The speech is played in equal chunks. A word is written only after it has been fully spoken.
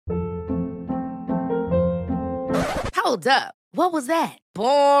Hold up. What was that?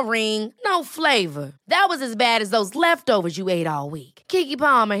 Boring. No flavor. That was as bad as those leftovers you ate all week. Keke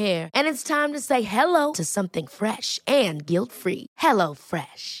Palmer here, and it's time to say hello to something fresh and guilt-free. Hello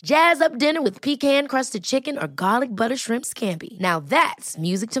Fresh. Jazz up dinner with pecan-crusted chicken or garlic butter shrimp scampi. Now that's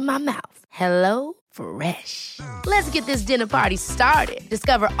music to my mouth. Hello Fresh. Let's get this dinner party started.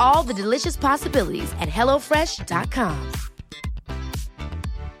 Discover all the delicious possibilities at hellofresh.com.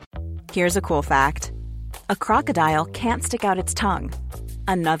 Here's a cool fact. A crocodile can't stick out its tongue.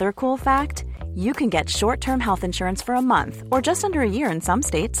 Another cool fact, you can get short-term health insurance for a month or just under a year in some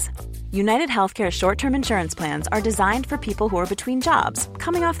states. United Healthcare short-term insurance plans are designed for people who are between jobs,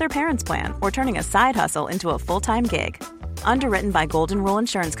 coming off their parents' plan, or turning a side hustle into a full-time gig. Underwritten by Golden Rule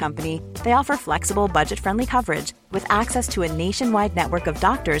Insurance Company, they offer flexible, budget-friendly coverage with access to a nationwide network of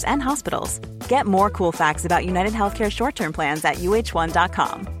doctors and hospitals. Get more cool facts about United Healthcare short-term plans at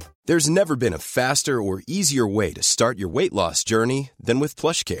uh1.com. There's never been a faster or easier way to start your weight loss journey than with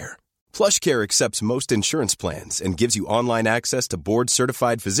PlushCare. PlushCare accepts most insurance plans and gives you online access to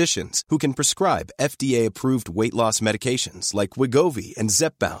board-certified physicians who can prescribe FDA-approved weight loss medications like Wegovy and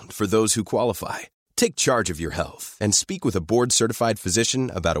Zepbound for those who qualify. Take charge of your health and speak with a board-certified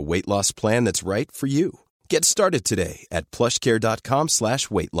physician about a weight loss plan that's right for you. Get started today at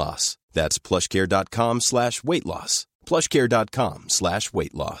plushcare.com/weight loss. That's plushcare.com/weight loss.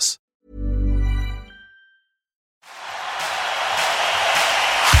 plushcare.com/weight loss.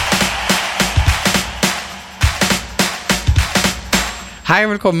 Hei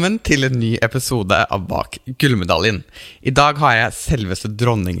og velkommen til en ny episode av Bak Gullmedaljen. I dag har jeg selveste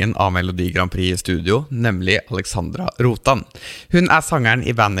dronningen av Melodi Grand Prix i studio, nemlig Alexandra Rotan. Hun sangeren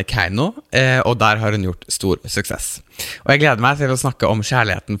i bandet Keiino, og der har hun gjort stor suksess. Og jeg gleder meg til å snakke om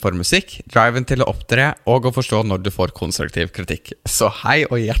kjærligheten for musikk, driven til å opptre og å forstå når du får konstruktiv kritikk. Så hei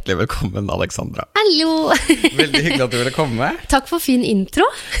og hjertelig velkommen, Alexandra. Hallo! Veldig hyggelig at du ville komme. Takk for fin intro.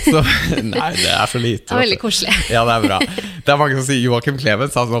 Nei, det så lite. Det veldig koselig. Ja, det bra. Det mange som sier Joakim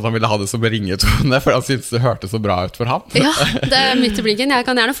Kleven sa sånn at han ville ha det som ringetone, for han syntes det hørtes så bra ut for ham. Ja, det midt i blinken. Jeg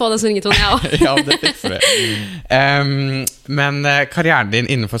kan gjerne få det som ringetone, jeg også. Ja, det fikser vi. Men karrieren din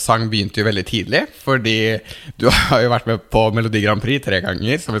innenfor sang begynte jo veldig tidlig, fordi du har jo vært med på Melodi Grand Prix 3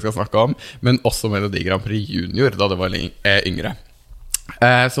 ganger, som vi skal snakke om, men også Melodi Grand Prix Junior, da du var yngre.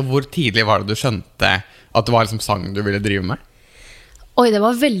 Så hvor tidlig var det du skjønte at det var liksom sang du ville drive med? Oi, det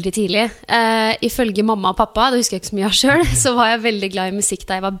var veldig tidlig. Ifølge mamma og pappa, det husker jeg ikke så mye av selv, så var jeg veldig glad i musikk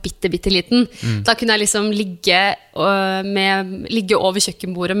da jeg var bitte liten. Da kunne jeg liksom ligge over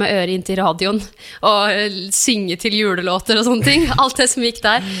kjøkkenbordet med øret inntil radioen og synge til julelåter og sånne ting. Alt det som gikk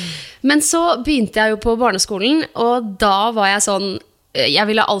der. Men så begynte jeg jo på barneskolen, og da var jeg sånn, jeg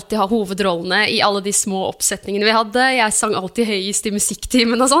ville alltid ha hovedrollene i alle de små oppsetningene vi hadde. Jeg sang alltid høyest i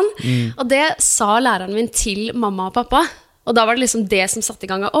musikktimen og sånn. Og det sa læreren min til mamma og pappa. Og da var det liksom det som satte i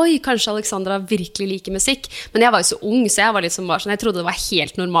gang. Oi, kanskje Alexandra virkelig liker musikk. Men jeg var jo så ung, så jeg var liksom bare sånn, jeg trodde det var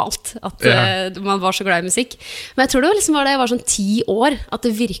helt normalt at man var så glad i musikk. Men jeg tror det liksom var da jeg var sånn 10 år at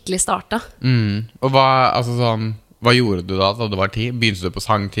det virkelig startet. Og hva gjorde du da du var 10? Begynte du på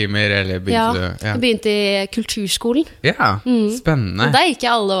sangtimer? Eller jeg begynte i kulturskolen. Ja, spennende. Og der gikk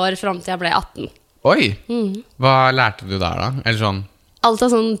jeg alle år frem til jeg ble 18. Oi, hva lærte du der da? Eller sånn? Alt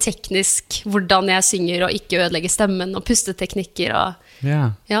sånn teknisk, hvordan jeg synger og ikke ødelegge stemmen og pusteteknikker og ja.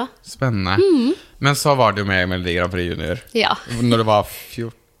 Spennende. Men så var du med i Melodi Grand Prix Junior. Ja. Når du var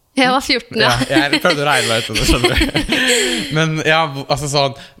 14. Jeg var 14, ja. Jeg prøvde å regne meg ut det, skjønner du. Men ja, altså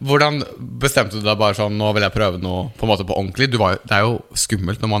sånn, hvordan bestemte du deg bare sånn, nå vil jeg prøve noe på en måte på ordentlig? Det jo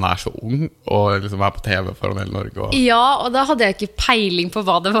skummelt når man så ung, og liksom på TV foran hele Norge. Ja, og da hadde jeg ikke peiling på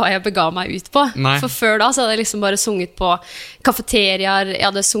hva det var jeg bega meg ut på. Nei. For før da så hadde jeg liksom bare sunget på kafeterier, jeg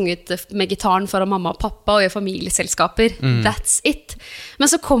hadde sunget med gitaren foran mamma og pappa og i familieselskaper. That's it. Men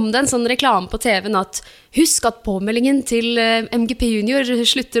så kom det en sånn reklame på TV-en at husk at påmeldingen til MGP Junior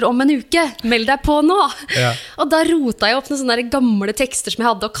slutter om en uke. Meld deg på nå. Ja. Og da rota jeg opp noen sånne gamle tekster som jeg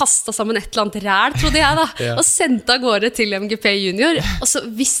hadde og kastet sammen et eller annet ræl, trodde jeg da. Ja. Og sendte av gårde til MGP Junior. Og så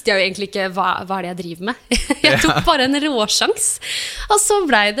visste jeg jo egentlig ikke hva det jeg driver med. Jeg tok bare en råsjans. Og så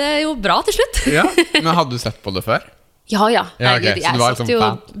ble det jo bra til slutt. Ja, men hadde du sett på det før? Ja. Okay. Jeg satt jo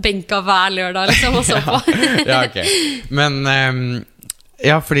benka hver lørdag liksom, og så på. Ja, ok. Men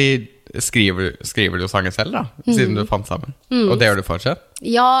fordi skriver du sangen selv da, siden du fant sammen? Og det gjør du fortsatt?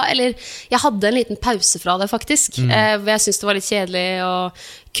 Ja, eller jeg hadde en liten pause fra det faktisk, hvor jeg synes det var litt kjedelig å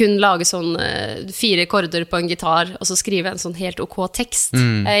kun lage sånn 4 akkorder på en gitar, og så skrive en sånn helt ok tekst.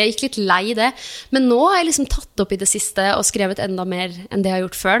 Jeg gikk litt lei det, men nå har jeg liksom tatt opp i det siste og skrevet enda mer enn det jeg har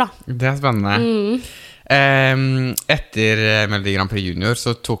gjort før da. Det spennende. Etter Melodi Grand Prix Junior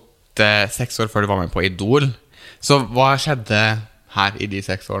så tok det 6 år før du var med på Idol. Så hva skjedde her i de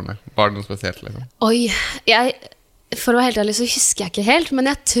 6 årene? Var det noe spesielt liksom? Oi, for å være helt ærlig så husker jeg ikke helt, men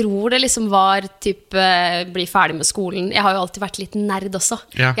jeg tror det liksom var bli ferdig med skolen. Jeg har jo alltid vært litt nerd også.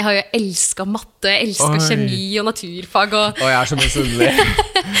 Ja. Jeg har jo elsket matte, elsket kjemi og naturfag. Og jeg er så misunnelig.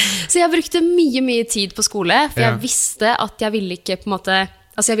 så jeg brukte mye tid på skole, for jeg visste at jeg ville ikke på en måte,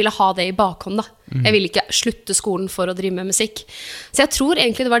 altså jeg ville ha det i bakhånd da. Jeg ville ikke slutte skolen for å drive med musikk. Så jeg tror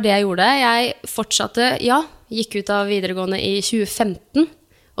egentlig det var det jeg gjorde. Jeg fortsatte, gikk ut av videregående i 2015,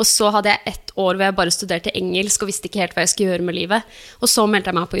 og så hadde jeg 1 år hvor jeg bare studerte engelsk og visste ikke helt hva jeg skulle gjøre med livet. Og så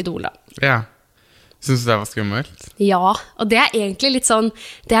meldte jeg meg på Idol da. Ja. Synes du det var skummelt? Ja, og det er egentlig litt sånn,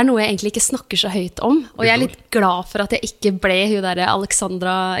 det er noe jeg egentlig ikke snakker så høyt om. Og jeg er litt glad for at jeg ikke ble hun der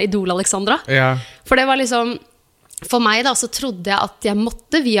Idol-Alexandra. Ja. For det var liksom, for meg da, så trodde jeg at jeg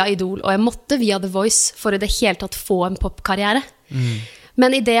måtte via Idol, og jeg måtte via The Voice for i det hele tatt få en popkarriere.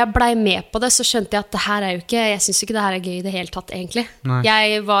 Men i det jeg ble med på det, så skjønte jeg at det her er jo ikke, jeg synes ikke det her er gøy i det hele tatt, egentlig. Nei.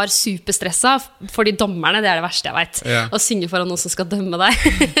 Jeg var superstresset for de dommerne, det er det verste jeg vet. Å synge foran noen som skal dømme deg.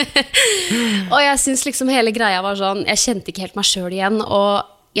 og jeg synes liksom hele greia var sånn, jeg kjente ikke helt meg selv igjen,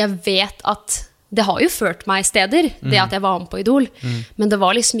 og jeg vet at det har jo ført meg steder, det at jeg var med på Idol, men det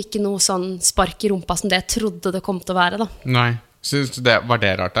var liksom ikke noe sånn spark i rumpa som det jeg trodde det kom til å være da. Nei. Synes du det var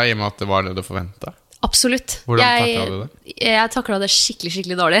det rart da, i og med at det var det du forventet? Absolutt. Hvordan taklet du det? Jeg taklet det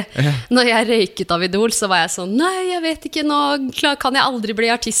skikkelig dårlig. Når jeg røyket av Idol, så var jeg sånn, nei, jeg vet ikke, nå kan jeg aldri bli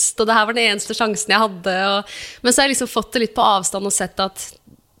artist, og det her var den eneste sjansen jeg hadde. Men så har jeg liksom fått det litt på avstand og sett at,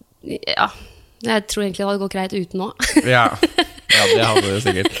 jeg tror egentlig det hadde gått greit uten nå. ja, det hadde det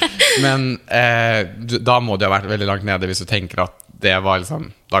sikkert. Men da må det ha vært veldig langt nede hvis du tenker at det var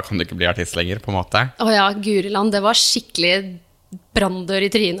liksom, da kan du ikke bli artist lenger, på en måte. Ja, Guriland, det var skikkelig branndør i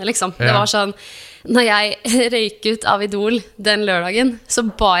trynet, liksom. Det var sånn, når jeg røyk ut av Idol den lørdagen, så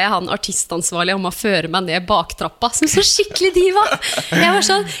ba jeg han artistansvarlig om å føre meg ned baktrappa, som så skikkelig diva. Jeg var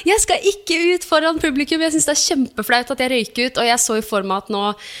sånn, jeg skal ikke ut foran publikum, jeg synes det er kjempeflaut at jeg røyk ut, og jeg så i form av at nå,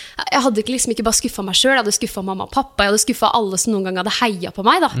 jeg hadde liksom ikke bare skuffet meg selv, jeg hadde skuffet mamma og pappa, jeg hadde skuffet alle som noen gang hadde heiet på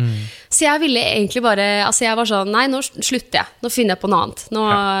meg da. Så jeg ville egentlig bare, altså jeg var sånn, nei, nå slutter jeg, nå finner jeg på noe annet. Nå,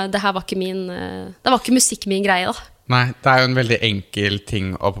 det her var ikke det var ikke musikk min greie da. Nei, det er jo en veldig enkel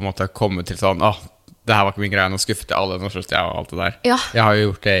ting å på en måte komme til sånn, det her var ikke min greie, nå skuffet jeg alle, nå slutter jeg og alt det der. Ja. Jeg har jo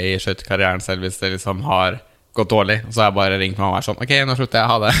gjort det i skjøtekarrieren selv hvis det liksom har gått dårlig, og så har jeg bare ringt meg og vært sånn, ok, nå slutter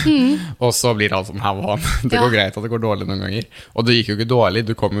jeg, ha det. Og så blir det alt sånn her og han. Det går greit at det går dårlig noen ganger. Og det gikk jo ikke dårlig,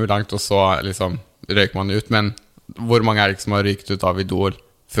 du kom jo langt, og så liksom røyker man ut, men hvor mange er det ikke som har rykt ut av Idol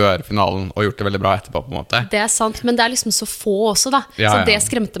før finalen og gjort det veldig bra etterpå på en måte? Det er sant, men det er liksom så få også da. Så det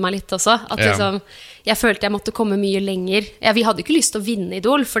skremte meg litt også. At liksom, jeg følte jeg måtte komme mye lenger. Vi hadde ikke lyst til å vinne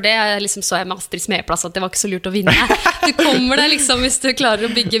Idol, for det liksom så jeg med Astrid Smeplass at det var ikke så lurt å vinne. Du kommer der liksom hvis du klarer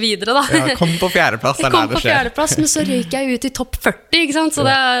å bygge videre da. Kom på 4. plass, det er der det skjer. 4. plass, men så røyk jeg ut i topp 40, ikke sant? Så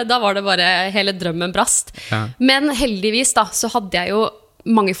da var det bare hele drømmen brast. Men heldigvis da, så hadde jeg jo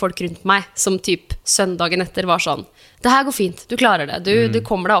mange folk rundt meg som typ søndagen etter var sånn, det her går fint, du klarer det, du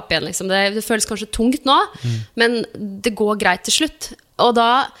kommer deg opp igjen liksom. Det føles kanskje tungt nå, men det går greit til slutt. Og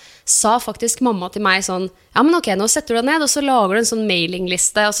da sa faktisk mamma til meg sånn, ja, men ok, nå setter du deg ned, og så lager du en sånn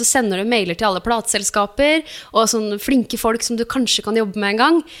mailingliste, og så sender du mailer til alle plateselskaper, og sånne flinke folk som du kanskje kan jobbe med en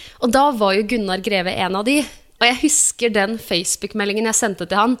gang. Og da var jo Gunnar Greve en av de. Og jeg husker den Facebook-meldingen jeg sendte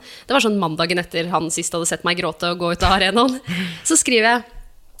til han. Det var sånn mandagen etter han sist hadde sett meg gråte og gå ut av arenaen. Så skriver jeg,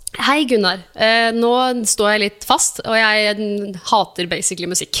 hei Gunnar, nå står jeg litt fast, og jeg hater basically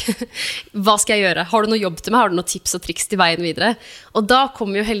musikk. Hva skal jeg gjøre? Har du noe jobb til meg? Har du noen tips og triks til veien videre? Og da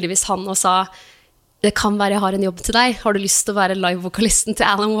kom jo heldigvis han og sa, det kan være jeg har en jobb til deg. Har du lyst til å være live-vokalisten til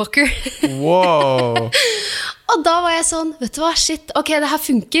Alan Walker? Wow! Og da var jeg sånn, vet du hva, shit, ok, det her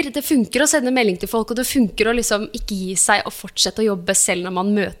funker. Det funker å sende melding til folk, og det funker å liksom ikke gi seg og fortsette å jobbe selv når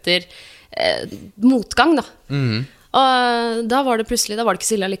man møter motgang da. Og da var det plutselig, da var det ikke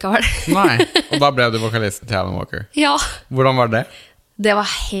så ille likevel. Nei, og da ble du vokalisten til Alan Walker. Ja. Hvordan var det? Det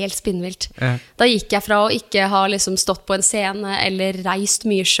var helt spinnvilt. Da gikk jeg fra å ikke ha liksom stått på en scene eller reist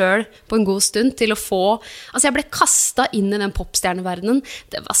mye selv på en god stund til å få, altså jeg ble kastet inn i den popstjerneverdenen.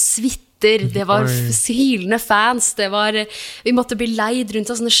 Det var svitter, det var hylende fans, det var, vi måtte bli leid rundt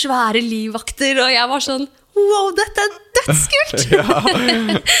av sånne svære livvakter, og jeg var sånn, wow, dette er dødskult!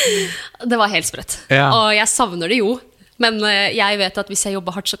 Det var helt sprøtt. Og jeg savner det jo. Men jeg vet at hvis jeg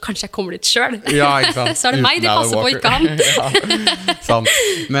jobber hardt, så kanskje jeg kommer dit selv. Ja, ikke sant? Så er det meg de passer på, ikke han. Sant.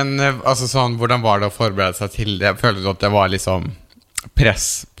 Men altså, sånn, hvordan var det å forberede seg til det? Følte du at det var liksom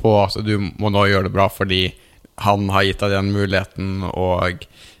press på at du må nå gjøre det bra fordi han har gitt deg den muligheten, og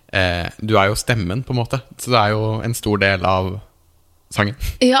du er jo stemmen på en måte. Så det er jo en stor del av sangen.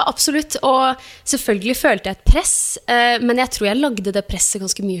 Ja, absolutt. Og selvfølgelig følte jeg et press, men jeg tror jeg lagde det presset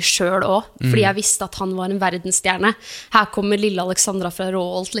ganske mye selv også, fordi jeg visste at han var en verdensstjerne. Her kommer lille Alexandra fra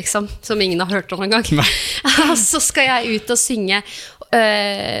Råholt, liksom, som ingen har hørt om en gang. Og så skal jeg ut og synge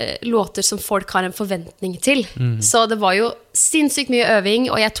låter som folk har en forventning til. Så det var jo sinnssykt mye øving,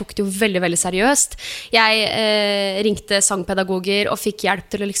 og jeg tok det jo veldig, veldig seriøst. Jeg ringte sangpedagoger og fikk hjelp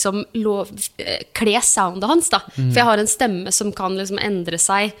til å liksom kle soundet hans da. For jeg har en stemme som kan liksom endre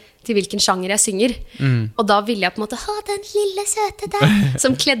seg til hvilken sjanger jeg synger. Og da ville jeg på en måte ha den lille søte der,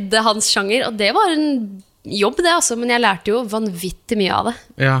 som kledde hans sjanger, og det var en jobb det altså, men jeg lærte jo vanvittig mye av det.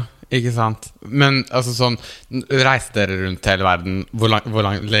 Ja, ikke sant. Men altså sånn, reiste dere rundt hele verden,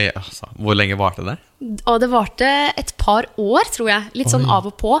 hvor lenge varte det? Og det varte et par år, tror jeg. Litt sånn av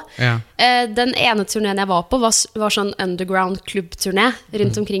og på. Ja. Den ene turneen jeg var på var sånn underground klubbturné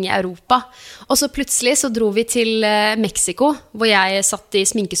rundt omkring i Europa. Og så plutselig så dro vi til Mexico, hvor jeg satt i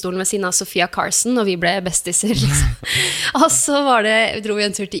sminkestolen ved siden av Sofia Carson, og vi ble bestiser, liksom. Og så dro vi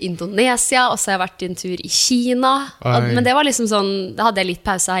en tur til Indonesia, og så har jeg vært en tur i Kina. Men det var liksom sånn, da hadde jeg litt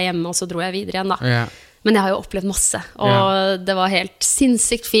pause her hjemme, og så dro jeg videre igjen da. Ja. Men jeg har jo opplevd masse, og det var helt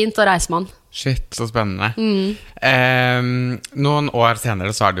sinnssykt fint å reise med han. Shit, så spennende. Noen år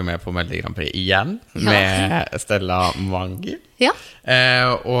senere så er du med på Melodi Grand Prix igjen, med Stella Mwangi. Ja.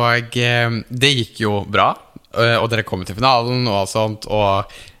 Og det gikk jo bra, og dere kom til finalen og alt sånt, og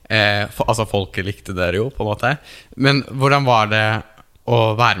altså folket likte dere jo på en måte. Men hvordan var det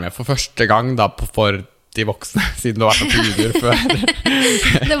å være med for første gang da for de voksne, siden du har vært på junior før?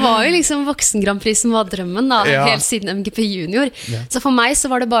 Det var jo liksom Voksen Grand Prix som var drømmen da, helt siden MGP Junior. Så for meg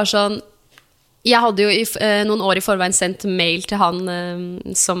så var det bare sånn, jeg hadde jo noen år i forveien sendt mail til han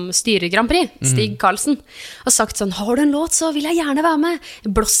som styrer Grand Prix, Stig Karlsen, og sagt sånn, har du en låt så vil jeg gjerne være med.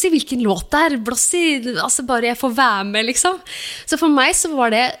 Blås i hvilken låt det er, blås i, altså bare jeg får være med liksom. Så for meg så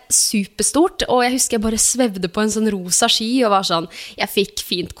var det superstort, og jeg husker jeg bare svevde på en sånn rosa sky, og var sånn, jeg fikk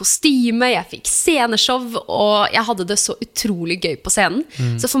fint kostyme, jeg fikk sceneshow, og jeg hadde det så utrolig gøy på scenen.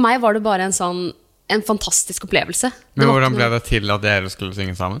 Så for meg var det bare en fantastisk opplevelse. Men hvordan ble det til at dere skulle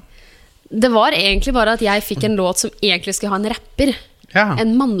synge sammen? Det var egentlig bare at jeg fikk en låt som egentlig skulle ha en rapper. En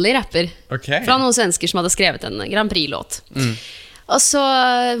mannlig rapper. Fra noen svensker som hadde skrevet en Grand Prix-låt. Og så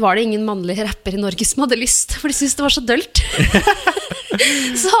var det ingen mannlig rapper i Norge som hadde lyst, for de syntes det var så dølt.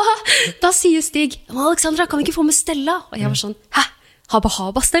 Så da sier Stig, Alexandra, kan vi ikke få med Stella? Og jeg var sånn, hæ?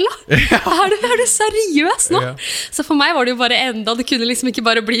 Haba Stella? Er du seriøs nå? Så for meg var det jo bare enda, det kunne liksom ikke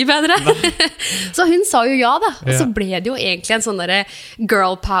bare bli bedre. Så hun sa jo ja da, og så ble det jo egentlig en sånn der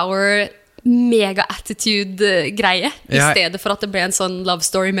girl power mega attitude greie, i stedet for at det ble en sånn love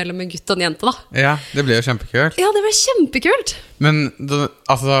story mellom en gutt og en jente da. Ja, det ble jo kjempekult. Ja, det ble kjempekult. Men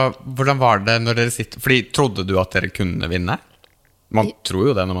altså, hvordan var det når dere sitter, fordi trodde du at dere kunne vinne? Man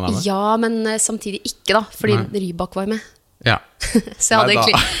tror jo det når man er med. Ja, men samtidig ikke da, fordi Rybak var med. Ja. Så jeg hadde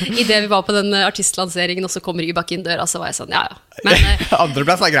egentlig, i det vi var på den artistlanseringen, og så kom Rybak inn døra, så var jeg sånn, men,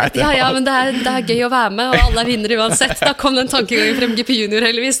 andreplass er greit. Ja, men det er gøy å være med, og alle er vinnere uansett. Da kom den tankegangen frem MGP Junior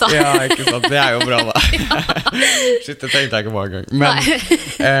heldigvis da. Ja, ikke sant, det er jo bra da. Shit, det tenkte jeg ikke på en gang.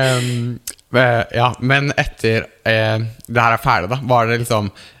 Men etter det her er ferdig da, var det liksom,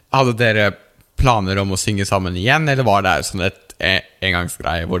 hadde dere planer om å synge sammen igjen, eller var det sånn et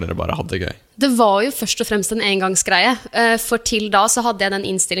engangsgreie hvor dere bare hadde det gøy? Det var jo først og fremst en engangsgreie, for til da så hadde jeg den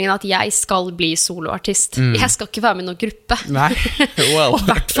innstillingen at jeg skal bli soloartist. Jeg skal ikke være med i noen gruppe. Nei, well. I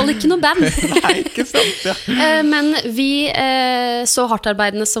hvert fall ikke noe band. Nei, ikke sant, ja. Men vi, så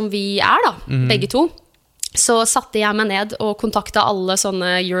hardtarbeidende som vi er da, begge to, så satte jeg meg ned og kontaktet alle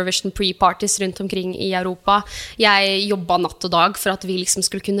sånne Eurovision pre-parties rundt omkring i Europa. Jeg jobbet natt og dag for at vi liksom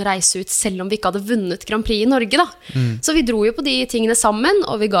skulle kunne reise ut selv om vi ikke hadde vunnet Grand Prix i Norge da. Så vi dro jo på de tingene sammen,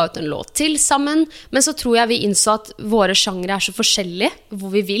 og vi ga ut en låt til sammen, men så tror jeg vi innså at våre sjangre er så forskjellige,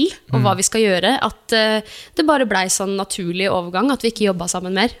 hvor vi vil, og hva vi skal gjøre, at det bare ble sånn naturlig overgang, at vi ikke jobbet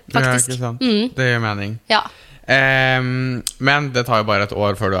sammen mer, faktisk. Ja, ikke sant. Det gjør mening. Ja. Men det tar jo bare et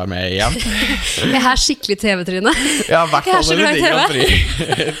år før du er med igjen. Jeg er skikkelig TV-tryne. Ja, hvert fall når du digger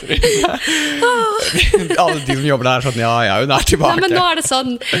alle de som jobber der er sånn, ja, hun er tilbake. Ja, men nå er det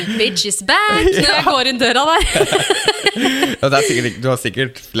sånn, bitch is back, når jeg går inn døra der. Ja, det er sikkert, du har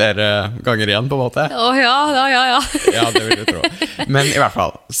sikkert flere ganger igjen på en måte. Ja. Ja, det vil du tro. Men i hvert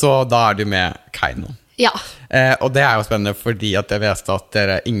fall, så da er du med Kaino. Ja. Og det er jo spennende fordi at jeg leste at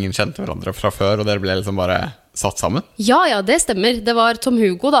dere ingen kjente hverandre fra før, og dere ble liksom bare satt sammen. Ja, det stemmer. Det var Tom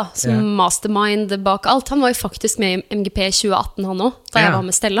Hugo da, som mastermind bak alt. Han var jo faktisk med i MGP 2018 han også, da jeg var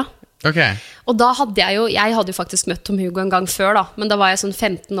med Stella. Ok. Og da hadde jeg hadde jo faktisk møtt Tom Hugo en gang før da, men da var jeg sånn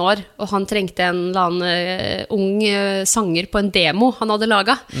 15 år, og han trengte en eller annen ung sanger på en demo han hadde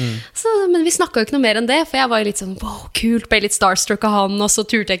laget. Men vi snakket jo ikke noe mer enn det, for jeg var jo litt sånn, wow, kult, ble litt starstruck av han, og så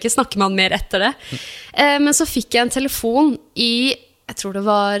turte jeg ikke snakke med han mer etter det. Men så fikk jeg en telefon jeg tror det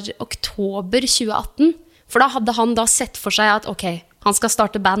var oktober 2018, for da hadde han da sett for seg at, ok, han skal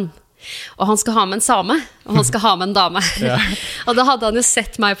starte band. Og han skal ha med en same, og han skal ha med en dame. Og da hadde han jo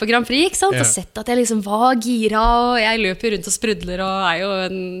sett meg på Grand Prix, ikke sant? Og sett at jeg liksom var gira, og jeg løper rundt og sprudler, og jo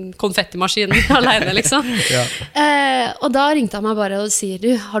en konfettimaskin alene, liksom. Og da ringte han meg bare og sier,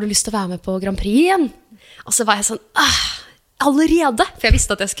 du, har du lyst til å være med på Grand Prix igjen? Og så var jeg sånn, allerede, for jeg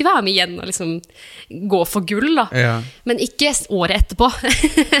visste at jeg skulle være med igjen og liksom gå for gull da, men ikke året etterpå.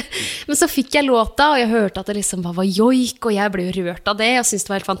 Men så fikk jeg låta, og jeg hørte at det liksom var joik, og jeg ble jo rørt av det, og syntes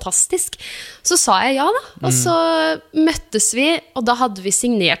det var helt fantastisk. Så sa jeg ja da, og så møttes vi, og da hadde vi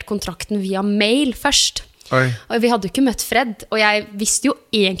signert kontrakten via mail først. Og vi hadde jo ikke møtt Fred, og jeg visste jo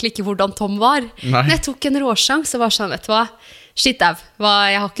egentlig ikke hvordan Tom var. Men jeg tok en råsjans, så var sånn, vet du hva? Shit, jeg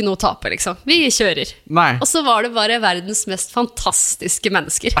har ikke noe å tape, liksom. Vi kjører. Og så var det bare verdens mest fantastiske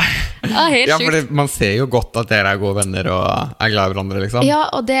mennesker. Helt sjukt. For man ser jo godt at dere gode venner og glad i hverandre, liksom. Ja,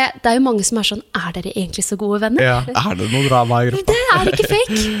 og det jo mange som sånn, dere egentlig så gode venner? Ja, det noe drama i gruppa? Det ikke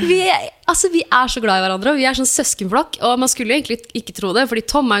fake. Vi så glad i hverandre, og vi sånn søskenflokk, og man skulle jo egentlig ikke tro det, fordi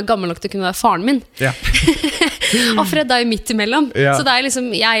Tom jo gammel nok til å kunne være faren min. Og Fred jo midt imellom. Så det liksom,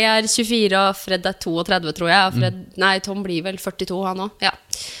 jeg 24, og Fred 32, tror jeg. Tom blir vel 42 han også.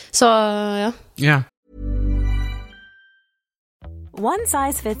 Så, One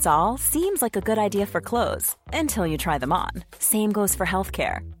size fits all seems like a good idea for clothes until you try them on. Same goes for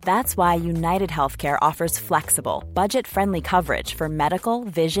healthcare. That's why United Healthcare offers flexible, budget-friendly coverage for medical,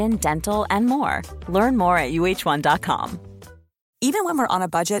 vision, dental, and more. Learn more at uh1.com. Even when we're on a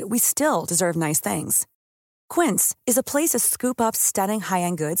budget, we still deserve nice things. Quince is a place to scoop up stunning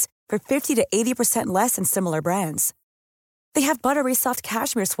high-end goods for 50 to 80% less than similar brands. They have buttery soft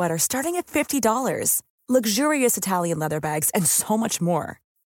cashmere sweaters starting at $50, luxurious Italian leather bags, and so much more.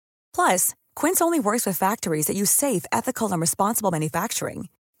 Plus, Quince only works with factories that use safe, ethical, and responsible manufacturing.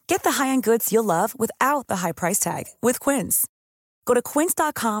 Get the high-end goods you'll love without the high price tag with Quince. Go to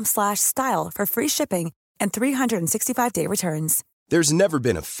quince.com/style for free shipping and 365-day returns. There's never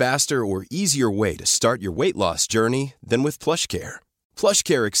been a faster or easier way to start your weight loss journey than with PlushCare.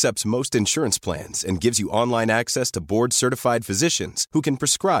 PlushCare accepts most insurance plans and gives you online access to board-certified physicians who can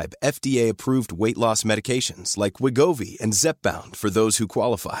prescribe FDA-approved weight loss medications like Wegovy and Zepbound for those who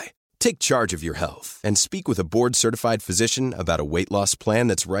qualify. Take charge of your health and speak with a board-certified physician about a weight loss plan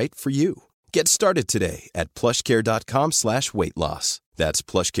that's right for you. Get started today at plushcare.com/weightloss. That's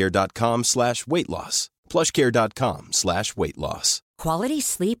plushcare.com/weightloss. plushcare.com/weightloss. Quality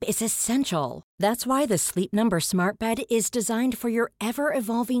sleep is essential. That's why the Sleep Number Smart Bed is designed for your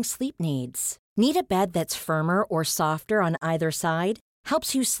ever-evolving sleep needs. Need a bed that's firmer or softer on either side?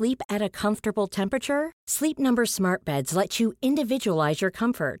 Helps you sleep at a comfortable temperature? Sleep Number Smart Beds let you individualize your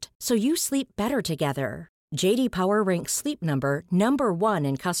comfort, so you sleep better together. J.D. Power ranks Sleep Number #1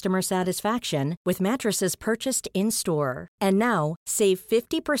 in customer satisfaction with mattresses purchased in-store. And now, save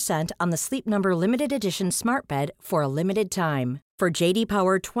 50% on the Sleep Number Limited Edition Smart Bed for a limited time. For J.D.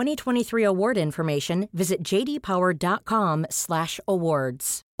 Power 2023 award information, visit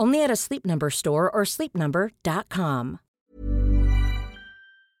jdpower.com/awards. Only at a Sleep Number store or sleepnumber.com.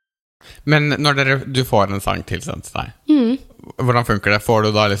 Men når du får en sang tilsendt deg, hvordan funker det? Får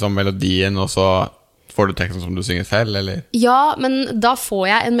du da liksom melodien, og så får du teksten som du synger selv, eller? Ja, men da får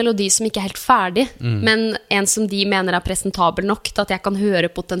jeg en melodi som ikke helt ferdig, men en som de mener presentabel nok til at jeg kan høre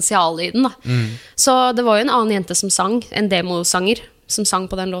potensialet i den da. Så det var jo en annen jente som sang, en demosanger som sang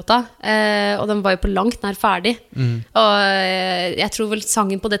på den låta, og den var jo på langt nær ferdig. Og jeg tror vel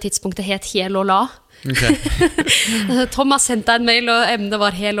sangen på det tidspunktet het Hel og La. Okay. Tom har sendt deg en mail, og emnet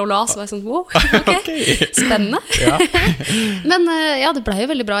var Hel og La, så var jeg sånn, wow, okay. Spennende. Men ja, det ble jo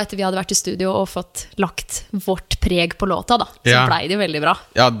veldig bra etter vi hadde vært i studio og fått lagt vårt preg på låta da, så ble det jo veldig bra.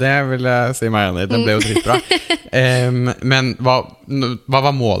 Ja, det vil jeg si meg enig i, den ble jo dritbra. Men hva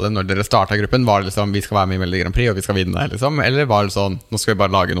var målet når dere startet gruppen? Var det liksom, vi skal være med i Melodi Grand Prix, og vi skal vinne, liksom? Eller var det sånn, nå skal vi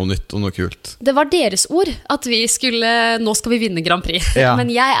bare lage noe nytt og noe kult? Det var deres ord, at nå skal vi vinne Grand Prix. Men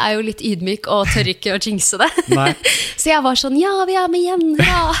jeg jo litt ydmyk og tør ikke å jinxe det. Så jeg var sånn, ja, vi med igjen,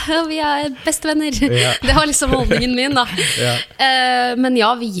 ja, vi bestevenner. Det var liksom holdningen min da. Men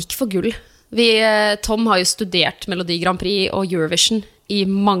ja, vi gikk for gull. Tom har jo studert Melodi Grand Prix og Eurovision i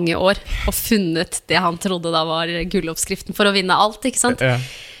mange år, og funnet det han trodde da var gulloppskriften for å vinne alt, ikke sant?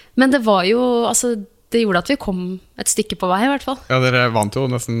 Men det var jo, altså, det gjorde at vi kom et stykke på vei I hvert fall. Ja, dere vant jo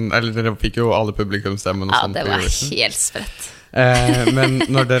nesten, eller dere fikk jo alle publikumsstemmen og Ja, sånt. det var helt sprett. Men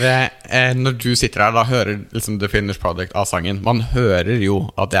når du sitter her da hører liksom The Finished Product av sangen, man hører jo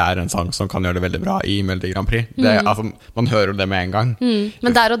at det en sang som kan gjøre det veldig bra I Melodi Grand Prix. Altså, man hører det med en gang.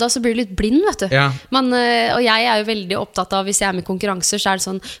 Men der og da så blir du litt blind, vet du. Ja. Og jeg jo veldig opptatt av, hvis jeg med konkurranser, så det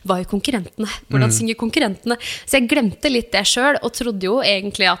sånn, hva konkurrentene? Hvordan synger konkurrentene? Så jeg glemte litt det selv, og trodde jo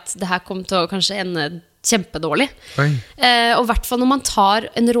egentlig at det her kom til å kanskje ende kjempedårlig. Og I hvert fall når man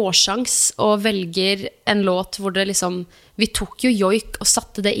tar en råsjans og velger en låt hvor det liksom, vi tok jo joik og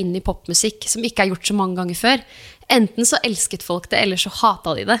satte det inn I popmusikk som ikke gjort så mange ganger før. Enten så elsket folk det, eller så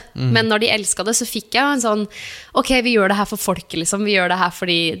hatet de det. Men når de elsket det, så fikk jeg en sånn, ok, vi gjør det her for folket liksom, vi gjør det her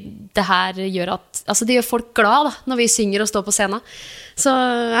fordi det her gjør at, altså det gjør folk glad da, når vi synger og står på scenen. Så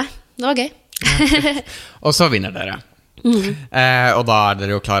det var gøy. Og så vinner dere. Og da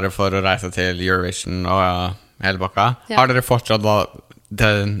dere jo klare for å reise til Eurovision og hele bakka. Har dere fortsatt da,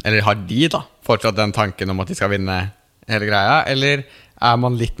 eller har de da fortsatt den tanken om at de skal vinne hele greia, eller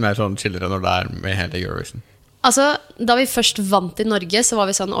man litt mer sånn chillere når det med hele Eurovision? Altså, da vi først vant I Norge, så var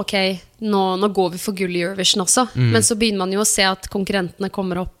vi sånn, ok, nå går vi for gull I Eurovision også. Men så begynner man jo å se at konkurrentene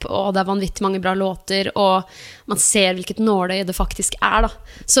kommer opp, og det vanvittig mange bra låter, og man ser hvilket nåløye det faktisk da.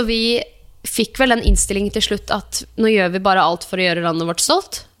 Så vi fikk vel den innstillingen til slutt at nå gjør vi bare alt for å gjøre landet vårt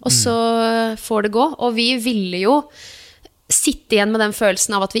stolt, og så får det gå. Og vi ville jo sitte igjen med den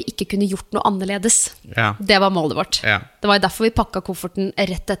følelsen av at vi ikke kunne gjort noe annerledes. Det var målet vårt. Det var derfor vi pakket kofferten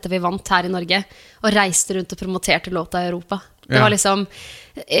rett etter vi vant her I Norge, og reiste rundt og promoterte låta I Europa. Det var liksom,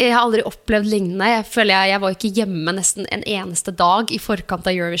 jeg har aldri opplevd lignende. Jeg føler jeg var ikke hjemme nesten en eneste dag I forkant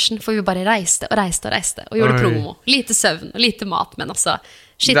av Eurovision, for vi bare reiste og gjorde promo. Lite søvn og lite mat, men altså,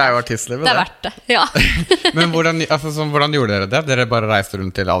 shit, det jo artistlivet, det verdt det, ja. Men hvordan gjorde dere det? Dere bare reiste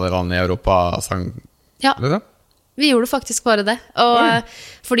rundt til alle land I Europa og sang? Ja. Vi gjorde faktisk bare det. Og,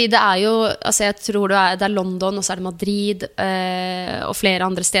 fordi det jo, altså jeg tror det London, og så det Madrid, og flere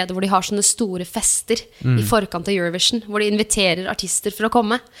andre steder hvor de har sånne store fester I forkant av Eurovision, hvor de inviterer artister for å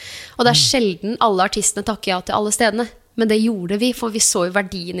komme. Og det sjelden alle artistene takker ja til alle stedene. Men det gjorde vi, for vi så jo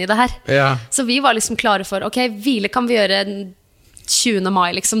verdien I det her. Så vi var liksom klare for, ok, hvile kan vi gjøre 20.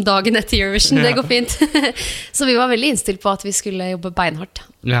 mai, liksom dagen etter Eurovision, det går fint. Så vi var veldig innstilt på at vi skulle jobbe beinhardt.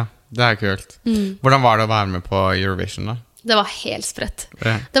 Ja. Det kult. Hvordan var det å være med på Eurovision da? Det var helt sprett.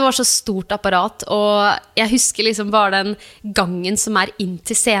 Det var så stort apparat, og jeg husker liksom bare den gangen som inn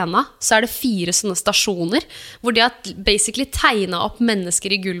til scenen, så det 4 sånne stasjoner, hvor de har basically tegnet opp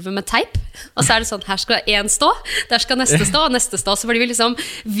mennesker I gulvet med teip, og så det sånn, her skal en stå, der skal neste stå, og neste stå, så var de liksom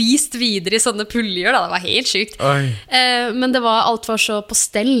vist videre I sånne puljer da, det var helt sykt. Men alt var så på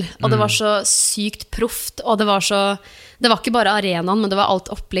stell, og det var så sykt proft, og det var ikke bare arenaen, men det var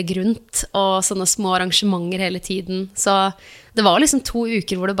alt opplegg rundt, og sånne små arrangementer hele tiden. Så det var liksom 2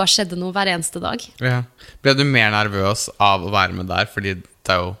 uker hvor det bare skjedde noe hver eneste dag. Ble du mer nervøs av å være med der, fordi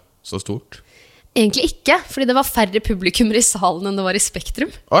det jo så stort? Egentlig ikke, fordi det var færre publikummer I salen enn det var I Spektrum.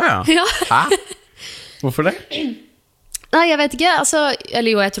 Ja. Hæ? Hvorfor det? Nei, jeg vet ikke, altså,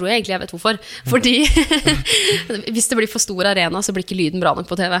 eller jo, jeg tror egentlig jeg vet hvorfor. Fordi hvis det blir for stor arena, så blir ikke lyden bra nok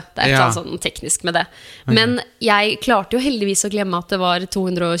på TV. Det et eller annet sånn teknisk med det. Men jeg klarte jo heldigvis å glemme at det var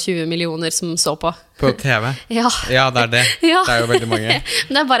 220 millioner som så på. På TV? Ja, det det. Det jo veldig mange.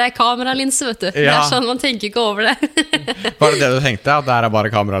 Men det bare en kameralinse, vet du. Det sånn, man tenker ikke over det. Var det du tenkte, at det bare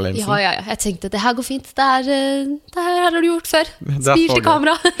kameralinsen? Ja. Jeg tenkte, det her går fint. Det her har du gjort før. Spil til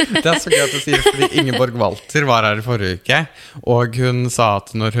kamera. Det så gøy at du sier, fordi Ingeborg Walter var her I forrige uke, og hun sa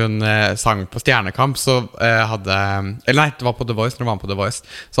at når hun sang på Stjernekamp, så hadde, eller nei, det var på The Voice, når hun var på The Voice,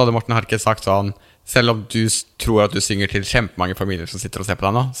 så hadde Morten Harket sagt sånn, selv om du tror at du synger til kjempemange familier som sitter og ser på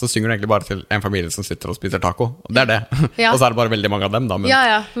deg nå, så synger du egentlig bare til en familie som sitter og spiser taco, og det det. Og så det bare veldig mange av dem da. Men,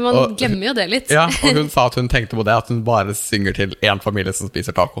 men man glemmer jo det litt. Og hun sa at hun tenkte på det, at hun bare synger til en familie som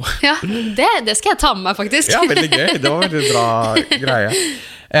spiser taco. Det skal jeg ta med meg faktisk. Veldig gøy, det var veldig bra greie.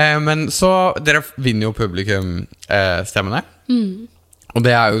 Men så, dere vinner jo publikumstemmene, og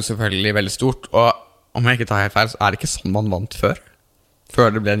det jo selvfølgelig veldig stort, og om jeg ikke tar helt feil, så det ikke sånn man vant før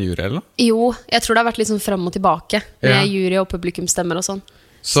det ble en jury, eller? Jo, jeg tror det har vært litt sånn frem og tilbake med jury og publikumstemmer og sånn.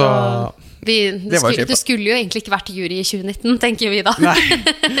 Så det skulle jo egentlig ikke vært jury I 2019, tenker vi da. Nei,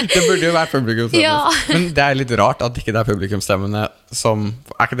 det burde jo vært publikumstemmer. Men det litt rart at ikke det publikumsstemmene som...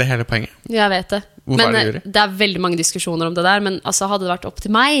 ikke det hele poenget? Jeg vet det. Hvorfor men det veldig mange diskusjoner om det der, men altså, hadde det vært opp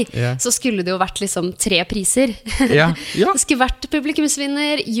til meg, så skulle det jo vært liksom 3 priser. Det skulle vært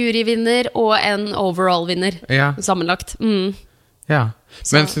publikumsvinner, juryvinner og en overall-vinner sammenlagt.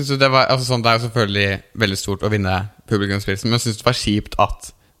 Men synes du det var, altså sånn, det jo selvfølgelig veldig stort å vinne publikumsprisen, men synes du det var kjipt at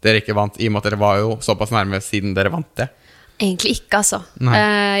dere ikke vant, I og med at dere var jo såpass nærme siden dere vant det? Egentlig ikke, altså.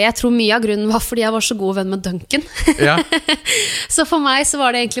 Jeg tror mye av grunnen var fordi jeg var så god venn med Duncan. Ja. Så for meg så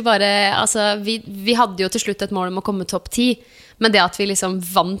var det egentlig bare, altså, vi hadde jo til slutt et mål om å komme topp 10, men det at vi liksom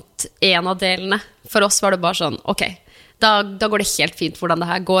vant en av delene, for oss var det bare sånn, ok, da går det helt fint hvordan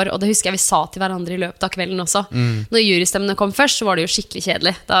det her går, og det husker jeg vi sa til hverandre I løpet av kvelden også. Når jurystemmene kom først, så var det jo skikkelig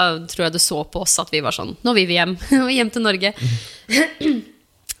kjedelig. Da tror jeg du så på oss at vi var sånn, nå vil vi hjem, hjem til Norge.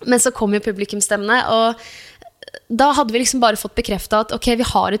 Men så kom jo publikumstemmene, og da hadde vi liksom bare fått bekreftet at ok, vi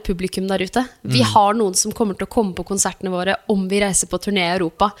har et publikum der ute. Vi har noen som kommer til å komme på konsertene våre om vi reiser på turné I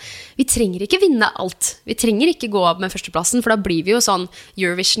Europa. Vi trenger ikke vinne alt. Vi trenger ikke gå av med førsteplassen, for da blir vi jo sånn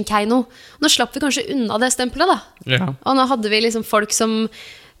Eurovision-keino. Nå slapp vi kanskje unna det stempelet da. Ja. Og nå hadde vi liksom folk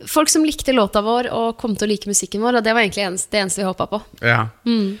som likte låta vår og kom til å like musikken vår, og det var egentlig det eneste vi håpet på. Ja.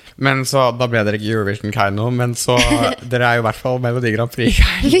 Men så, da ble dere ikke Eurovision-keino, men så, dere jo I hvert fall Melodi Grand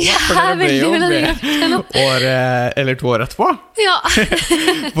Prix-keino. Vi veldig Melodi Grand Prix-keino. Eller 2 år etterpå. Ja.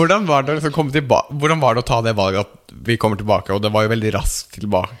 Hvordan var det liksom komme tilbake? Hvordan var det å ta det valget at vi kommer tilbake, og det var jo veldig raskt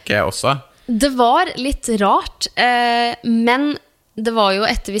tilbake også? Det var litt rart, men det var jo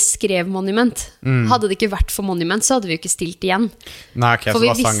etter vi skrev Monument. Hadde det ikke vært for Monument, så hadde vi jo ikke stilt igjen. Nei, ok, så det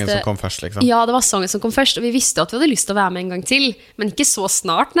var sangen som kom først, liksom. Ja, det var sangen som kom først, og vi visste at vi hadde lyst til å være med en gang til, men ikke så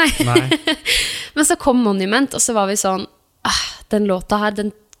snart, nei. Men så kom Monument, og så var vi sånn, den låta her,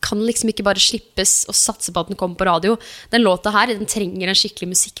 den kan liksom ikke bare slippes og satse på at den kommer på radio. Den låta her, den trenger en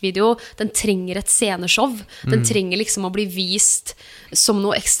skikkelig musikkvideo, den trenger et sceneshow, den trenger liksom å bli vist som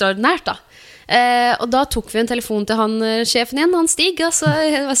noe ekstraordinært da. Og da tok vi en telefon til han sjefen igjen, han Stig, altså,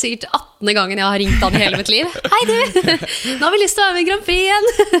 det var sikkert 18. gangen jeg har ringt han I hele mitt liv. Hei du, nå har vi lyst til å være med I Grand Prix igjen.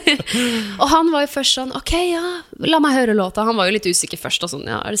 Og han var jo først sånn, ok, ja, la meg høre låta. Han var jo litt usikker først, og sånn,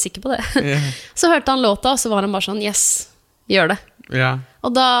 ja, du sikker på det? Så hørte han låta, og så var han bare sånn, yes, gjør det. Ja.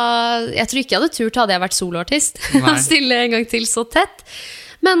 Og da, jeg tror ikke jeg hadde turt, hadde jeg vært soloartist, å stille en gang til så tett.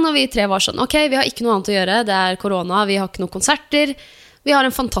 Men når vi 3 var sånn, ok, vi har ikke noe annet å gjøre, det korona, vi har ikke noen konserter, vi har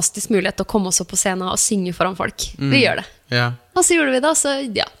en fantastisk mulighet til å komme oss opp på scenen og synge foran folk. Vi gjør det. Ja. Og så gjorde vi det, så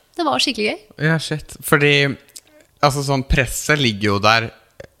ja, det var skikkelig gøy. Ja, shit. Fordi, altså sånn, presset ligger jo der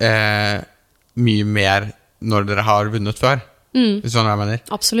mye mer når dere har vunnet før. Hvis sånn jeg mener.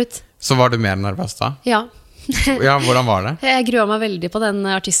 Absolutt. Så var du mer nervøs da? Ja. Ja, hvordan var det? Jeg gruet meg veldig på den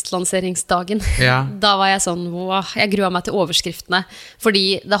artistlanseringsdagen. Ja. Da var jeg sånn, wow, jeg gruet meg til overskriftene.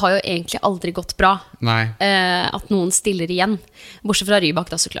 Fordi det har jo egentlig aldri gått bra. Nei. At noen stiller igjen. Bortsett fra Rybak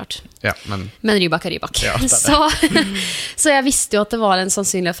da, så klart. Ja, men Rybak Rybak. Ja, det. Så jeg visste jo at det var en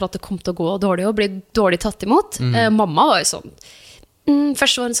sannsynlighet for at det kom til å gå dårlig og bli dårlig tatt imot. Mamma var jo sånn,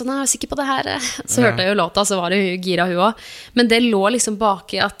 først var hun sånn, jeg er sikker på det her. Så hørte jeg jo låta, så var det gira hun også. Men det lå liksom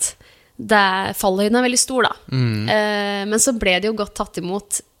bak I at fallhøyden veldig stor da. Men så ble det jo godt tatt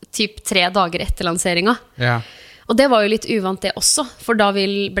imot typ 3 dager etter lanseringen. Ja. Og det var jo litt uvant det også, for da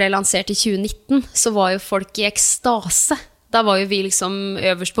vi ble lansert I 2019, så var jo folk I ekstase. Da var jo vi liksom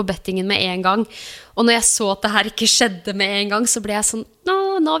øverst på bettingen med en gang. Og når jeg så at det her ikke skjedde med en gang, så ble jeg sånn,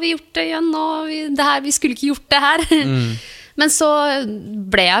 nå har vi gjort det igjen, vi skulle ikke gjort det her. Men så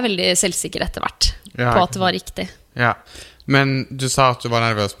ble jeg veldig selvsikker etter hvert, på at det var riktig. Ja. Men du sa at du var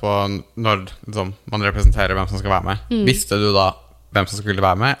nervøs på når liksom, man representerer hvem som skal være med. Visste du da hvem som skulle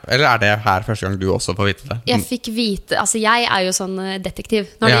være med? Eller det her første gang du også får vite det? Jeg fikk vite, altså jeg jo sånn detektiv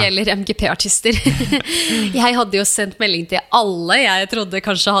når det gjelder MGP-artister. Jeg hadde jo sendt melding til alle jeg trodde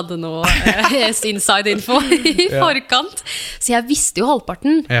kanskje hadde noe inside info I forkant. Så jeg visste jo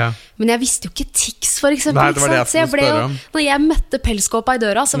halvparten, men jeg visste jo ikke Tix for eksempel. Nei, det var det jeg skulle spørre om. Når jeg møtte pelskåpa I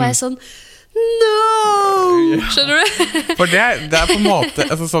døra, så var jeg sånn, no! Skjønner du? For det på en måte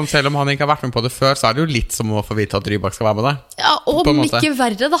altså sånn, selv om han ikke har vært med på det før, så det jo litt som å få vite at Rybak skal være med deg. Ja, og mye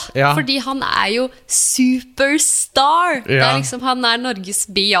verre da. Fordi han jo superstar. Det liksom, han Norges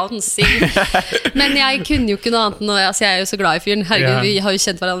Beyoncé. Men jeg kunne jo ikke noe annet altså, jeg jo så glad I fyren. Herregud, vi har jo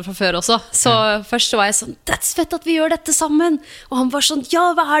kjent hverandre fra før også. Så først så var jeg sånn, that's fett at vi gjør dette sammen. Og han var sånn, ja,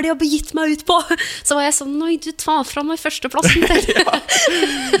 hva det jeg har begitt meg ut på? Så var jeg sånn, nei, du tar fra meg førsteplassen til.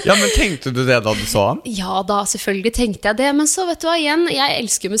 Ja, men tenkte du det da du så han? Ja da, selvfølgelig tenkte jeg det. Men så vet du hva, igjen, jeg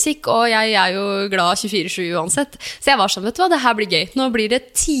elsker musikk, og jeg jo glad 24/7 uansett. Så jeg var sånn, vet du hva, det her blir gøy. Nå blir det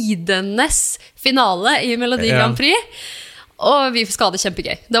tidenes finale I Melodi Grand Prix. Og vi skal ha det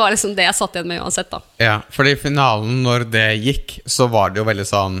kjempegøy. Det var liksom det jeg satt igjen med uansett da. Ja, fordi finalen, når det gikk, så var det jo veldig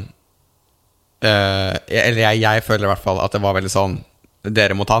sånn eller jeg føler I hvert fall at det var veldig sånn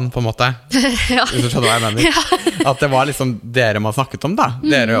dere mot han, på en måte. Hvis du skjønner hva jeg mener. At det var liksom dere man snakket om da.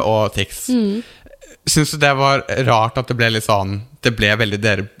 Dere og Tix. Synes du det var rart at det ble litt sånn, det ble veldig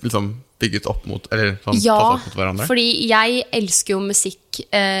dere liksom bygget opp mot, eller sånn Ja, tatt opp mot hverandre? fordi jeg elsker jo musikk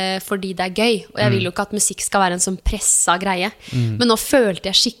fordi det er gøy, og jeg vil jo ikke at musikk skal være en sånn pressa greie. Men nå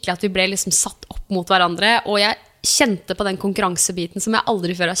følte jeg skikkelig at vi ble liksom satt opp mot hverandre, og jeg kjente på den konkurransebiten som jeg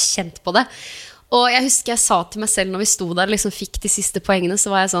aldri før har kjent på det. Og jeg husker jeg sa til meg selv når vi sto der og liksom fikk de siste poengene,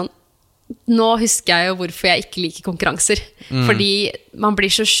 så var jeg sånn, nå husker jeg jo hvorfor jeg ikke liker konkurranser. Fordi man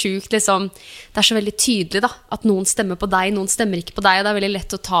blir så sjukt liksom, det er så veldig tydelig da, at noen stemmer på deg, noen stemmer ikke på deg, og det er veldig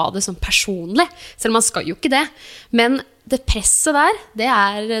lett å ta det sånn personlig, selv om man skal jo ikke det. Men det presset der, det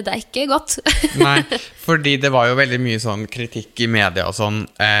er ikke godt. Nei, fordi det var jo veldig mye sånn kritikk i media og sånn,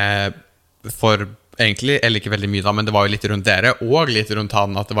 for egentlig, eller ikke veldig mye da, men det var jo litt rundt dere, og litt rundt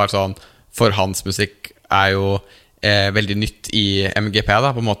han, at det var sånn, for hans musikk er jo veldig nytt i MGP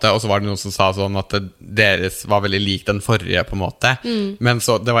da, på en måte, og så var det noen som sa sånn at deres var veldig lik den forrige på en måte, men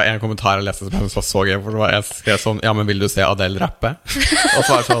så, det var en kommentar jeg leste som jeg var så gøy, for det var, jeg skrev sånn, ja, men vil du se Adele rappe? Og så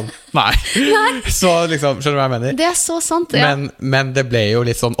var det sånn, nei. Så liksom, skjønner du hva jeg mener? Det er så sant, ja. Men det ble jo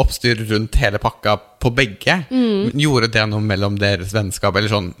litt sånn oppstyr rundt hele pakka på begge. Gjorde det noe mellom deres vennskap,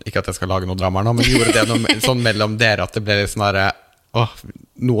 eller sånn, ikke at jeg skal lage noe drama nå, men gjorde det noe sånn mellom dere at det ble litt sånn her,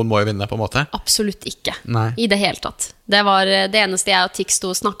 noen må jo vinne på en måte? Absolutt ikke. Nei. I det hele tatt. Det var det eneste jeg og Tix sto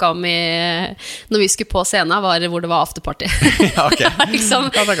og snakket om når vi skulle på scenen, var hvor det var afterparty. Ja, ok. Liksom,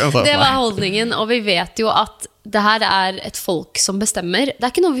 det var holdningen, og vi vet jo at det her er et folk som bestemmer. Det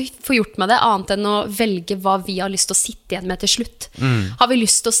er ikke noe vi får gjort med det, annet enn å velge hva vi har lyst til å sitte igjen med til slutt. Har vi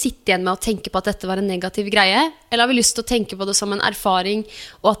lyst til å sitte igjen med å tenke på at dette var en negativ greie, eller har vi lyst til å tenke på det som en erfaring,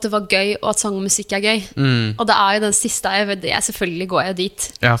 og at det var gøy, og at sang og musikk er gøy? Og det er jo den siste, selvfølgelig går jeg jo dit.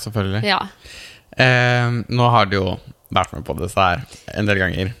 Ja, selvfølgelig. Ja. Nå har du jo vært med på det så her en del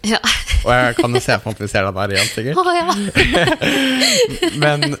ganger. Ja. Og jeg kan jo se på at vi ser deg der igjen, sikkert. Ja.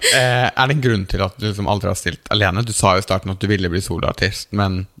 Men er det en grunn til at du liksom aldri har stilt alene? Du sa jo i starten at du ville bli soloartist,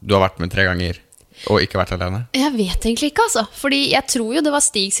 men du har vært med 3 ganger og ikke vært alene. Jeg vet egentlig ikke, altså. Fordi jeg tror jo det var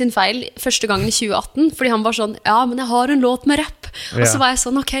Stig sin feil første gangen i 2018, fordi han var sånn, ja, men jeg har en låt med rapp. Og så var jeg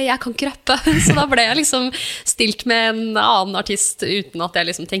sånn, ok, jeg kan ikke rappe. Så da ble jeg liksom stilt med en annen artist uten at jeg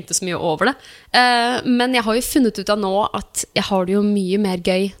liksom tenkte så mye over det. Men jeg har jo funnet ut av nå at jeg har det jo mye mer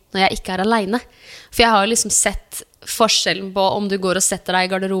gøy når jeg ikke er alene. For jeg har jo liksom sett forskjellen på om du går og setter deg i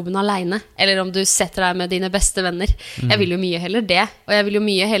garderoben alene, eller om du setter deg med dine beste venner. Jeg vil jo mye heller det, og jeg vil jo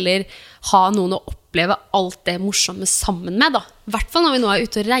mye heller ha noen å oppleve alt det morsomme sammen med da. I hvert fall når vi nå er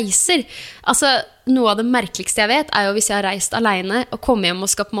ute og reiser. Altså, noe av det merkeligste jeg vet er jo hvis jeg har reist alene og kommer hjem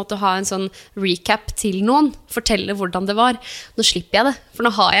og skal på en måte ha en sånn recap til noen, fortelle hvordan det var. Nå slipper jeg det, for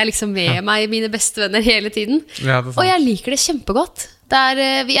nå har jeg liksom med meg mine beste venner hele tiden. Ja, og jeg liker det kjempegodt.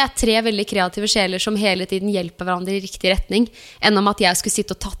 Vi er 3 veldig kreative sjeler som hele tiden hjelper hverandre i riktig retning, enn om at jeg skulle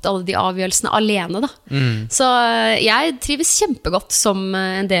sitte og tatt alle de avgjørelsene alene da. Så jeg trives kjempegodt som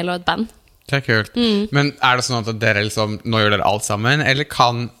en del av et band. Det er kult. Men er det sånn at dere liksom, nå gjør dere alt sammen, eller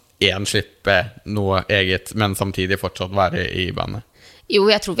kan en slippe noe eget, men samtidig fortsatt være i bandet? Jo,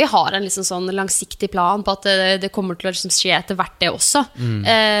 jeg tror vi har en liksom sånn langsiktig plan på at det kommer til å liksom skje etter hvert det også.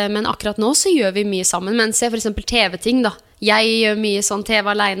 Men akkurat nå så gjør vi mye sammen. Men se for eksempel TV-ting da. Jeg gjør mye sånn TV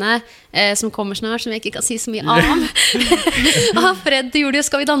alene, som kommer snart, som jeg ikke kan si så mye om. Fred gjorde jo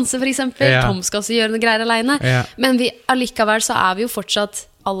Skal vi danse for eksempel. Ja. Tom skal også gjøre noe greier alene. Ja. Men allikevel så er vi jo fortsatt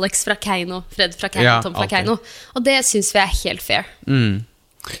Alex fra Keiino, Fred fra Keiino, Tom fra Keiino. Og det synes vi er helt fair.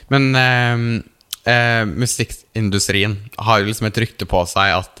 Men musikkindustrien har jo liksom et rykte på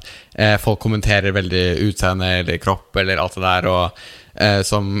seg at folk kommenterer veldig utseende eller kropp eller alt det der, og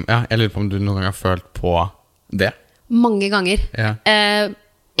jeg lurer på om du noen gang har følt på det? Mange ganger. Ja.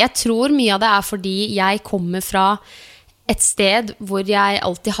 Jeg tror mye av det er fordi jeg kommer fra et sted hvor jeg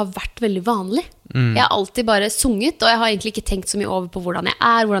alltid har vært veldig vanlig. Jeg har alltid bare sunget, og jeg har egentlig ikke tenkt så mye over på hvordan jeg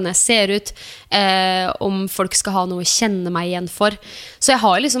er, hvordan jeg ser ut, om folk skal ha noe å kjenne meg igjen for. Så jeg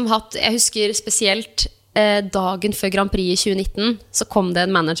har liksom hatt, jeg husker spesielt dagen før Grand Prix i 2019, så kom det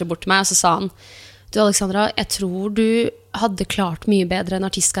en manager bort til meg, og så sa han, du Alexandra, jeg tror du hadde klart mye bedre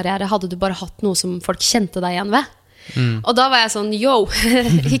enn artistkarriere, hadde du bare hatt noe som folk kjente deg igjen ved. Og da var jeg sånn, yo,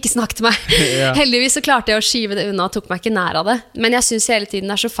 ikke snakk til meg. Heldigvis så klarte jeg å skive det unna og tok meg ikke nær av det. Men jeg synes hele tiden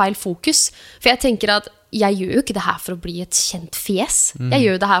det er så feil fokus. For jeg tenker at jeg gjør jo ikke det her for å bli et kjent fjes. Jeg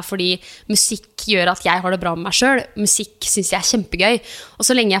gjør det her fordi musikk gjør at jeg har det bra med meg selv. Musikk synes jeg er kjempegøy. Og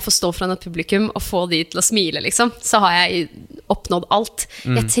så lenge jeg får stå foran et publikum og få de til å smile, liksom, så har jeg oppnådd alt.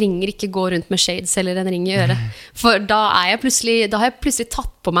 Jeg trenger ikke gå rundt med shades eller en ring i øret. For da har jeg plutselig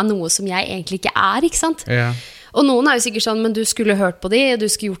tatt på meg noe som jeg egentlig ikke er, ikke sant? Ja. Og noen er jo sikkert sånn, men du skulle hørt på de, du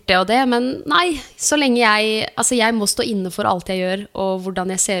skulle gjort det og det, men nei, så lenge jeg må stå inne for alt jeg gjør, og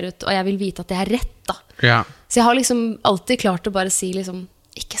hvordan jeg ser ut, og jeg vil vite at det er rett da. Ja. Så jeg har liksom alltid klart å bare si liksom,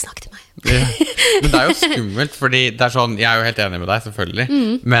 ikke snakk til meg. Men det jo skummelt, fordi det sånn, jeg jo helt enig med deg, selvfølgelig,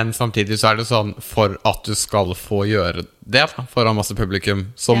 men samtidig så det sånn, for at du skal få gjøre det da, foran masse publikum,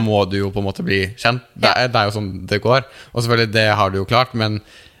 så må du jo på en måte bli kjent. Det jo sånn det går, og selvfølgelig det har du jo klart, men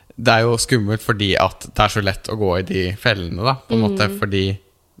det jo skummelt fordi at det så lett å gå i de fellene da, på en måte, fordi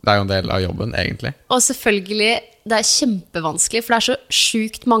det jo en del av jobben, egentlig. Og selvfølgelig, det kjempevanskelig, for det så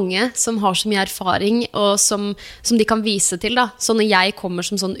sjukt mange som har så mye erfaring, og som de kan vise til da. Så når jeg kommer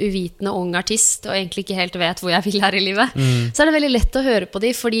som sånn uvitende ung artist, og egentlig ikke helt vet hvor jeg vil her i livet, så det veldig lett å høre på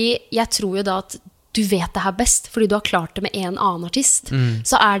de, fordi jeg tror jo da at du vet det her best, fordi du har klart det med en annen artist,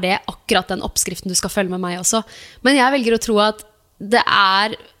 så det akkurat den oppskriften du skal følge med meg også. Men jeg velger å tro at det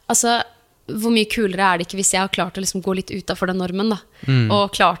altså, hvor mye kulere det ikke hvis jeg har klart å liksom gå litt utenfor den normen da,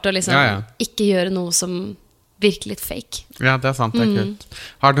 og klart å liksom ikke gjøre noe som virker litt fake. Ja, det sant, det kult.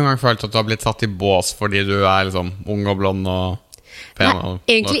 Har du noen gang følt at du har blitt satt i bås fordi du liksom ung og blond og pen? Nei,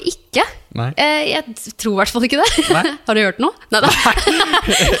 egentlig ikke. Nei? Jeg tror i hvert fall ikke det. Nei? Har du hørt noe? Neida.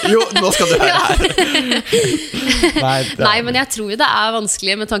 Jo, nå skal du høre her. Nei, men jeg tror jo det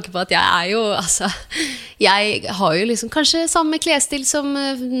vanskelig med tanke på at jeg jo, altså, jeg har jo liksom kanskje samme klesstil som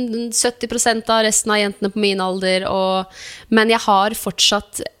 70% av resten av jentene på min alder, men jeg har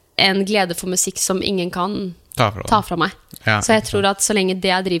fortsatt en glede for musikk som ingen kan ta fra meg. Ja, så jeg tror at så lenge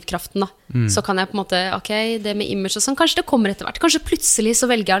det drivkraften da, så kan jeg på en måte, ok, det med image og sånn, kanskje det kommer etter hvert. Kanskje plutselig så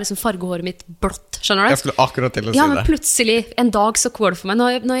velger jeg liksom fargehåret mitt blått, skjønner du? Jeg skulle akkurat til å si det. Ja, men plutselig, en dag så går det for meg. Nå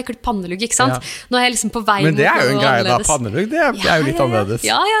har jeg klippet pannelugg, ikke sant? Ja. Nå jeg liksom på vei mot noe annerledes. Men det jo en greie da, pannelugg, det jo litt annerledes.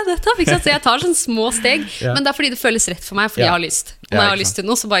 Ja, nettopp, ikke sant? Så jeg tar sånne små steg, men det fordi det føles rett for meg, fordi jeg har lyst. Og når jeg har lyst til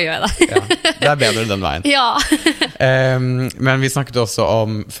noe, så bare gjør jeg det. Det bedre den veien. Ja. Men vi snakket også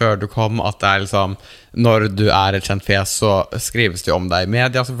om, før du kom, at det liksom, når du et kjent fjes, så skrives det om deg i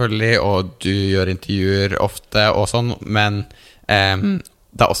media selvfølgelig, og du gjør intervjuer ofte og sånn, men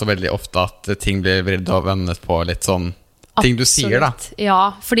det også veldig ofte at ting blir vridd og vendet på litt sånn ting du sier da.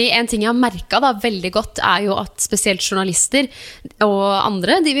 Ja, fordi en ting jeg har merket da veldig godt jo at spesielt journalister og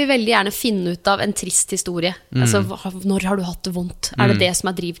andre, de vil veldig gjerne finne ut av en trist historie. Altså, når har du hatt det vondt? Det det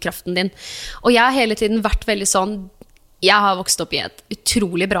som drivkraften din? Og jeg har hele tiden vært veldig sånn, jeg har vokst opp i et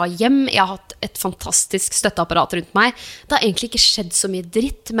utrolig bra hjem, jeg har hatt et fantastisk støtteapparat rundt meg. Det har egentlig ikke skjedd så mye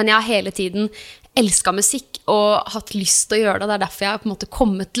dritt, men jeg har hele tiden elsket musikk og hatt lyst til å gjøre det. Det derfor jeg har på en måte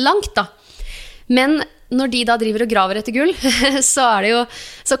kommet langt da. Men når de da driver og graver etter gull, så det jo,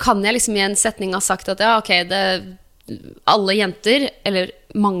 så kan jeg liksom i en setning ha sagt at ja, ok, alle jenter, eller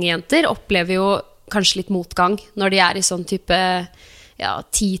mange jenter, opplever jo kanskje litt motgang når de i sånn type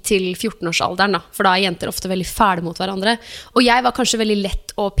 10-14-årsalderen da, for da jenter ofte veldig fæle mot hverandre. Og jeg var kanskje veldig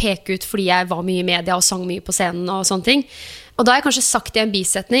lett å peke ut fordi jeg var mye i media og sang mye på scenen og sånne ting. Og da har jeg kanskje sagt det i en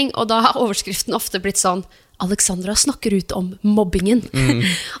bisetning, og da har overskriften ofte blitt sånn, Alexandra snakker ut om mobbingen.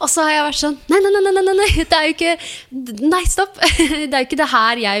 Og så har jeg vært sånn, nei, det jo ikke, nei, stopp. Det jo ikke det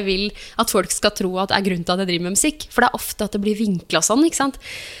her jeg vil at folk skal tro at grunnen til at jeg driver med musikk, for det ofte at det blir vinklet sånn, ikke sant?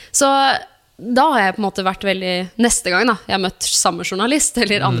 Så da har jeg på en måte vært veldig, neste gang da, jeg har møtt samme journalist,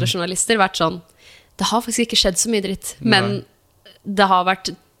 eller andre journalister, vært sånn, det har faktisk ikke skjedd så mye dritt, men det har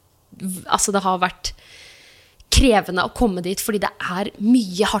vært, altså det har vært krevende å komme dit, fordi det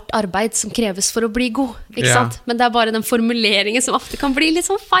mye hardt arbeid som kreves for å bli god, ikke sant? Men det bare den formuleringen som ofte kan bli litt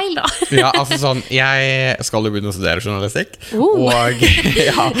sånn feil da. Ja, altså sånn, jeg skal jo begynne å studere journalistikk, og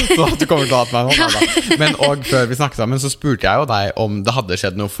ja, så at du kommer til å ha hatt meg noe da. Men og før vi snakket sammen, så spurte jeg jo deg om det hadde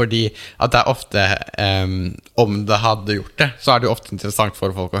skjedd noe, fordi at det ofte, om det hadde gjort det, så det jo ofte interessant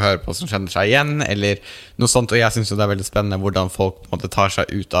for folk å høre på som kjenner seg igjen, eller noe sånt, og jeg synes jo det veldig spennende hvordan folk på en måte tar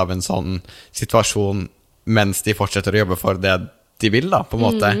seg ut av en sånn situasjon mens de fortsetter å jobbe for det de vil da, på en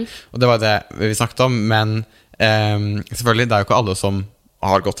måte. Og det var det vi snakket om, men selvfølgelig, det jo ikke alle som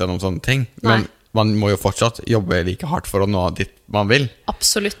har gått gjennom sånne ting, men man må jo fortsatt jobbe like hardt for å nå dit man vil.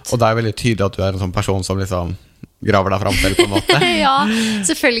 Absolutt. Og det veldig tydelig at du en sånn person som liksom graver deg frem til på en måte. Ja,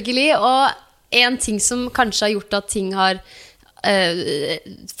 selvfølgelig, og en ting som kanskje har gjort at ting har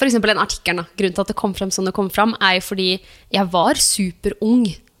for eksempel den artikkelen da, grunnen til at det kom frem som det kom frem, jo fordi jeg var super ung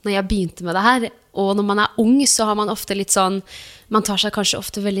når jeg begynte med det her, og når man ung så har man ofte litt sånn, man tar seg kanskje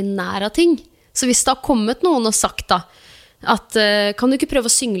ofte veldig nær av ting. Så hvis det har kommet noen og sagt da, at kan du ikke prøve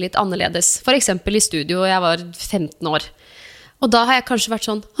å synge litt annerledes, for eksempel i studio, jeg var 15 år, og da har jeg kanskje vært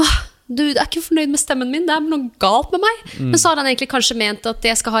sånn, du er ikke fornøyd med stemmen min, det noe galt med meg. Men så har han egentlig kanskje ment at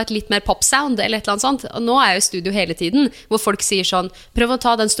jeg skal ha et litt mer pop-sound, eller et eller annet sånt. Og nå jeg jo i studio hele tiden, hvor folk sier sånn, prøv å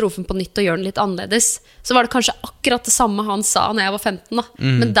ta den strofen på nytt og gjøre den litt annerledes. Så var det kanskje akkurat det samme han sa når jeg var 15 da.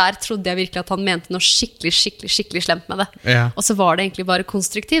 Men der trodde jeg virkelig at han mente noe skikkelig slemt med det. Og så var det egentlig bare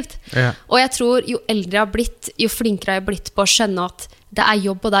konstruktivt. Og jeg tror jo eldre jeg har blitt, jo flinkere jeg har blitt på å skjønne at det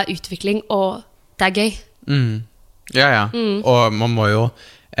jobb og det utvikling, og det gøy. Ja. Og man må jo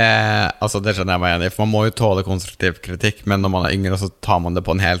altså det skjønner jeg meg igjen i, for man må jo tåle konstruktiv kritikk, men når man yngre så tar man det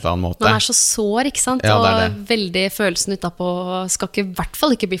på en helt annen måte. Man så sår, ikke sant? Ja, det og veldig følelsen utenpå skal ikke, i hvert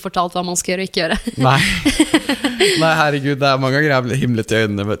fall ikke bli fortalt hva man skal gjøre og ikke gjøre. Nei, herregud, det mange ganger jeg ble himlet i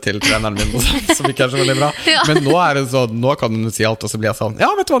øynene til treneren min som ikke så veldig bra. Men nå det sånn, nå kan du si alt, og så blir jeg sånn, ja,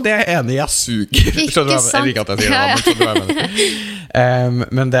 vet du hva, det jeg enig, jeg suger. Ikke sant? Jeg liker at jeg sier det,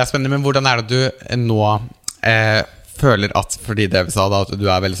 men det spennende, men hvordan det du nå føler at, fordi det vi sa da, at du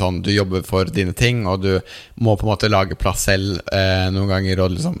veldig sånn, du jobber for dine ting, og du må på en måte lage plass selv noen ganger,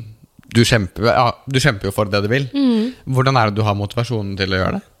 og liksom, du kjemper jo for det du vil. Hvordan det du har motivasjonen til å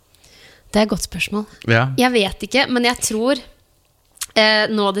gjøre det? Det et godt spørsmål. Jeg vet ikke, men jeg tror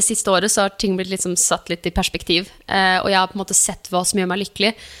nå det siste året så har ting blitt liksom satt litt i perspektiv, og jeg har på en måte sett hva som gjør meg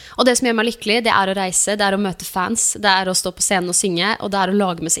lykkelig. Og det som gjør meg lykkelig, det å reise, det å møte fans, det å stå på scenen og synge, og det å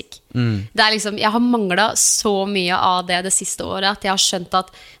lage musikk. Det liksom, jeg har manglet så mye av det siste året, at jeg har skjønt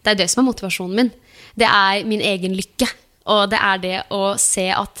at det det som motivasjonen min. Det min egen lykke, og det det å se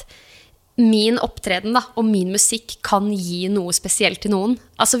at min opptreden da, og min musikk kan gi noe spesielt til noen.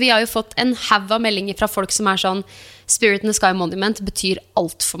 Altså vi har jo fått en haug av meldinger fra folk som sånn, Spirit in the Sky Monument betyr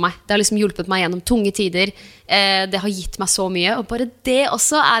alt for meg. Det har liksom hjulpet meg gjennom tunge tider. Det har gitt meg så mye, og bare det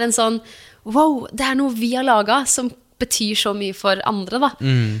også en sånn, wow, det noe vi har laget som betyr så mye for andre da.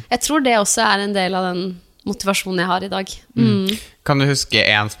 Jeg tror det også en del av den motivasjonen jeg har i dag. Kan du huske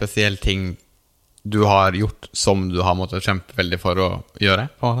en spesiell ting du har gjort som du har måttet kjempe veldig for å gjøre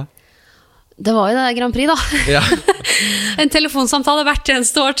på det? Det var jo det Grand Prix da. En telefonsamtale hvert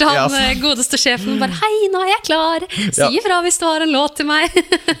eneste år til han godeste sjefen, bare, hei, nå jeg klar, si ifra hvis du har en låt til meg.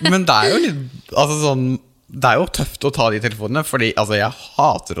 Men det jo litt, altså sånn, det jo tøft å ta de telefonene, fordi altså, jeg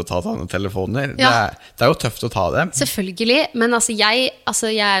hater å ta sånne telefoner. Det jo tøft å ta dem. Selvfølgelig, men altså, jeg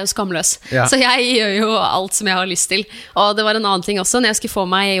jo skamløs, så jeg gjør jo alt som jeg har lyst til. Og det var en annen ting også, når jeg skulle få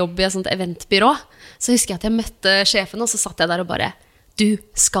meg jobb i et sånt eventbyrå, så husker jeg at jeg møtte sjefen, og så satt jeg der og bare, du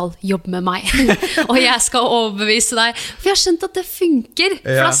skal jobbe med meg, og jeg skal overbevise deg. For jeg har skjønt at det funker,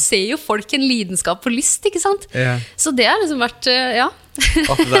 for da ser jo folk en lidenskap og lyst, ikke sant? Så det har liksom vært,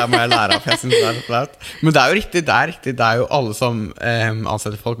 At det må jeg lære av, for jeg synes det flaut. Men det jo riktig, det jo alle som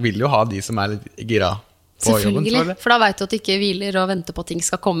ansetter folk vil jo ha de som litt gira på jobben. Selvfølgelig, for da vet du at du ikke hviler og venter på at ting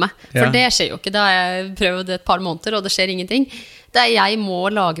skal komme. For det skjer jo ikke, da har jeg prøvd et par måneder, og det skjer ingenting. Jeg må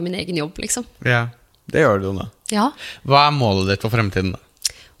lage min egen jobb, liksom. Ja, det gjør du nå. Hva målet ditt for fremtiden da?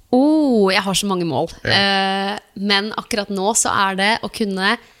 Jeg har så mange mål. Men akkurat nå så det å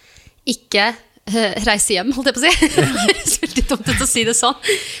kunne ikke reise hjem, holdt jeg på å si. Det veldig dumt ut å si det sånn.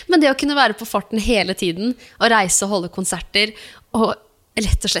 Men det å kunne være på farten hele tiden, og reise og holde konserter, og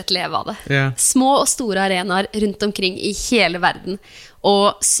rett og slett leve av det. Små og store arenaer rundt omkring i hele verden,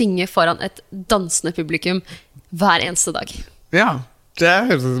 og synge foran et dansende publikum hver eneste dag. Ja, det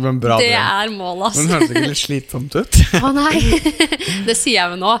høres ut som en bra drøm. Det målet, altså. Men høres ikke litt slitsomt ut? Nei, det sier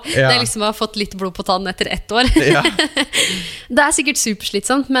jeg jo nå. Det liksom har fått litt blod på tannen etter 1 år. Det sikkert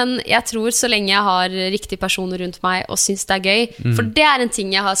superslitsomt, men jeg tror så lenge jeg har riktige personer rundt meg og synes det gøy, for det en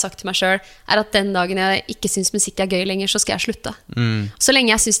ting jeg har sagt til meg selv, at den dagen jeg ikke synes musikk gøy lenger, så skal jeg slutte. Så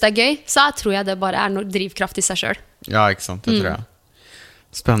lenge jeg synes det gøy, så tror jeg det bare noe drivkraft i seg selv. Ja, ikke sant, det tror jeg.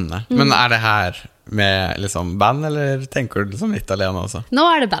 Spennende. Men det her med liksom band, eller tenker du liksom litt alene også? Nå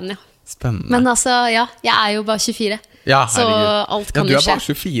det band, ja. Spennende. Men altså, jeg jo bare 24. Ja, så alt kan jo skje. Du bare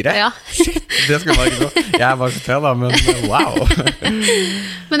 24? Ja. Shit, det skal man ikke tro. Jeg bare 23 da, men wow.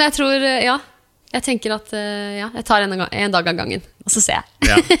 Men jeg tror, jeg tenker at jeg tar en dag av gangen, og så ser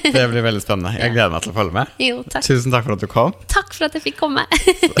jeg. Ja, det blir veldig spennende. Jeg gleder meg til å følge med. Jo, takk. Tusen takk for at du kom. Takk for at jeg fikk komme.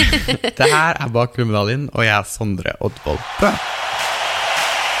 Det her Bak Gullmedaljen, og jeg Sondre Oddvold Bø.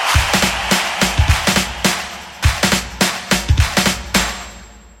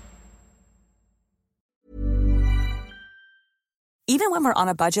 Even when we're on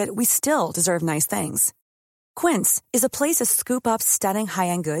a budget, we still deserve nice things. Quince is a place to scoop up stunning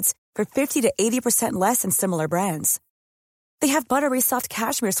high-end goods for 50 to 80% less than similar brands. They have buttery soft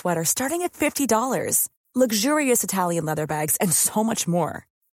cashmere sweaters starting at $50, luxurious Italian leather bags, and so much more.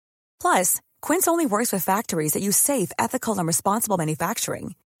 Plus, Quince only works with factories that use safe, ethical, and responsible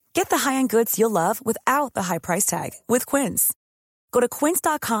manufacturing. Get the high-end goods you'll love without the high price tag with Quince. Go to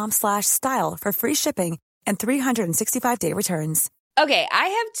quince.com/style for free shipping and 365-day returns. Okay, I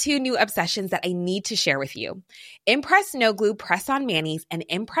have two new obsessions that I need to share with you. Impress No Glue Press-On Manis and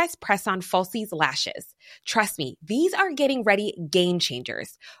Impress Press-On Falsies Lashes. Trust me, these are getting ready game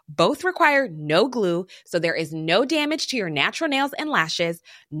changers. Both require no glue, so there is no damage to your natural nails and lashes,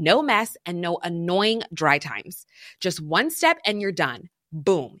 no mess, and no annoying dry times. Just one step and you're done.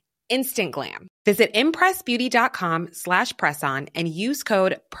 Boom. Instant glam. Visit impressbeauty.com/presson and use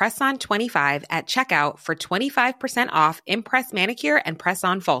code PRESSON25 at checkout for 25% off Impress Manicure and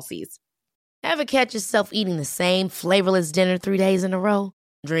Press-On Falsies. Ever catch yourself eating the same flavorless dinner 3 days in a row?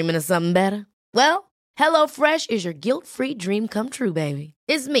 Dreaming of something better? Well, HelloFresh is your guilt-free dream come true, baby.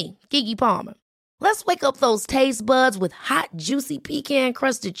 It's me, Keke Palmer. Let's wake up those taste buds with hot, juicy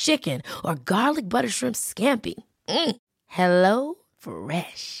pecan-crusted chicken or garlic butter shrimp scampi.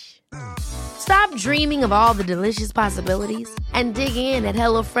 HelloFresh. Stop dreaming of all the delicious possibilities and dig in at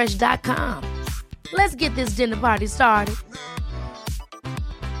HelloFresh.com. Let's get this dinner party started.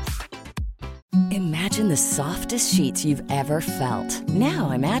 Imagine the softest sheets you've ever felt. Now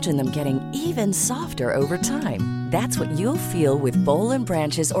imagine them getting even softer over time. That's what you'll feel with Boll &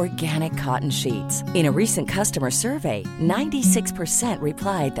 Branch's organic cotton sheets. In a recent customer survey, 96%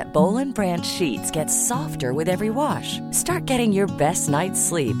 replied that Boll & Branch sheets get softer with every wash. Start getting your best night's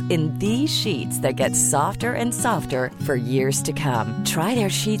sleep in these sheets that get softer and softer for years to come. Try their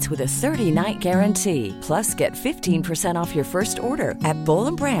sheets with a 30-night guarantee. Plus, get 15% off your first order at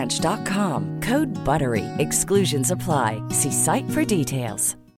bollandbranch.com. Code BUTTERY. Exclusions apply. See site for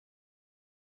details.